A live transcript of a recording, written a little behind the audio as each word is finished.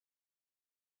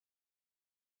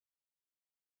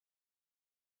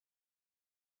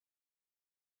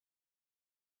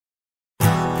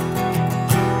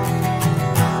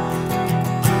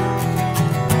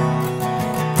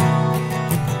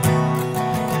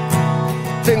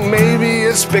Think maybe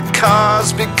it's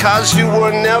because you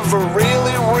were never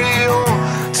really real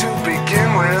to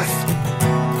begin with.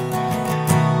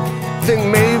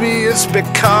 Think maybe it's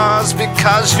because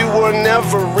you were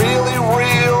never really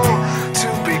real to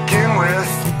begin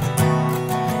with.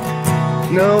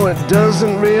 No, it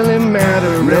doesn't really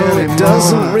matter. No, it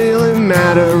doesn't really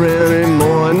matter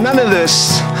anymore. None of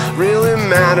this really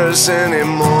matters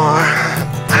anymore.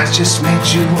 I just made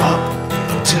you up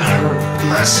to hurt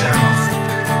myself.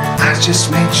 I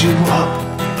just made you up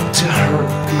to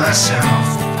hurt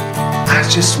myself. I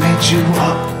just made you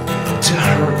up to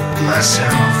hurt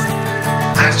myself.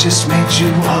 I just made you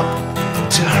up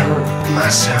to hurt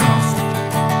myself.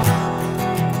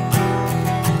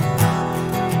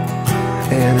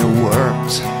 And it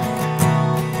worked.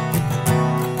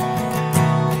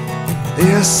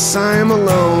 Yes, I am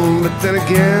alone, but then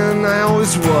again, I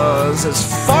always was.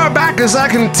 As far back as I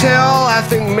can tell, I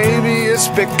think maybe it's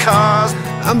because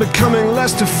I'm becoming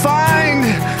less defined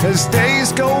as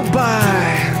days go by,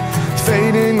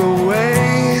 fading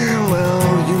away.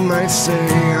 Well, you might say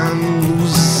I'm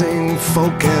losing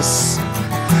focus,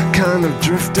 kind of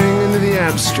drifting into the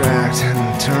abstract in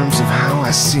terms of how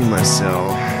I see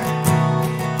myself.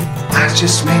 I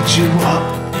just made you up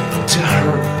to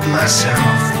hurt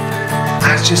myself.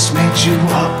 I just made you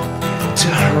up to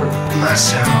hurt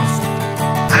myself.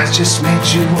 I just made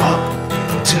you up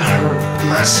to hurt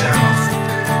myself.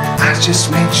 I just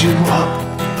made you up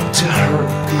to hurt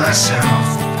myself.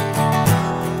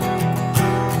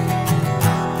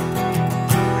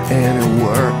 And it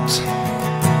worked.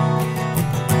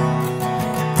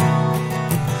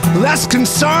 Less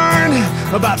concerned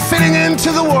about fitting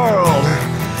into the world.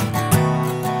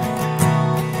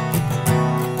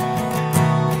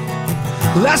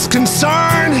 Less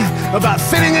concerned about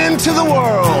fitting into the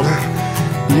world.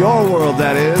 Your world,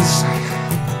 that is.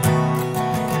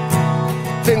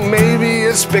 Think maybe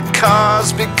it's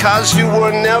because you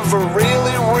were never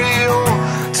really real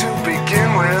to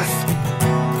begin with.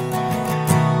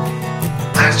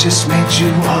 I just made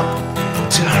you up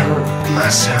to hurt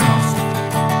myself.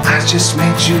 I just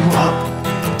made you up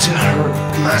to hurt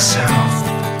myself.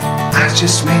 I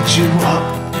just made you up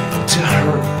to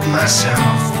hurt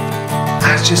myself.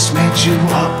 I just made you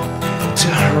up to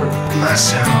hurt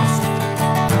myself.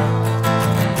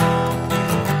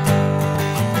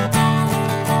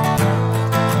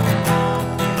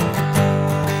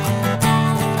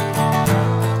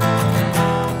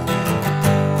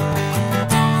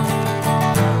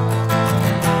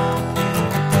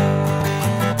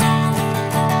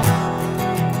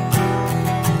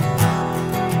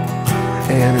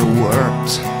 And it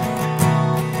worked.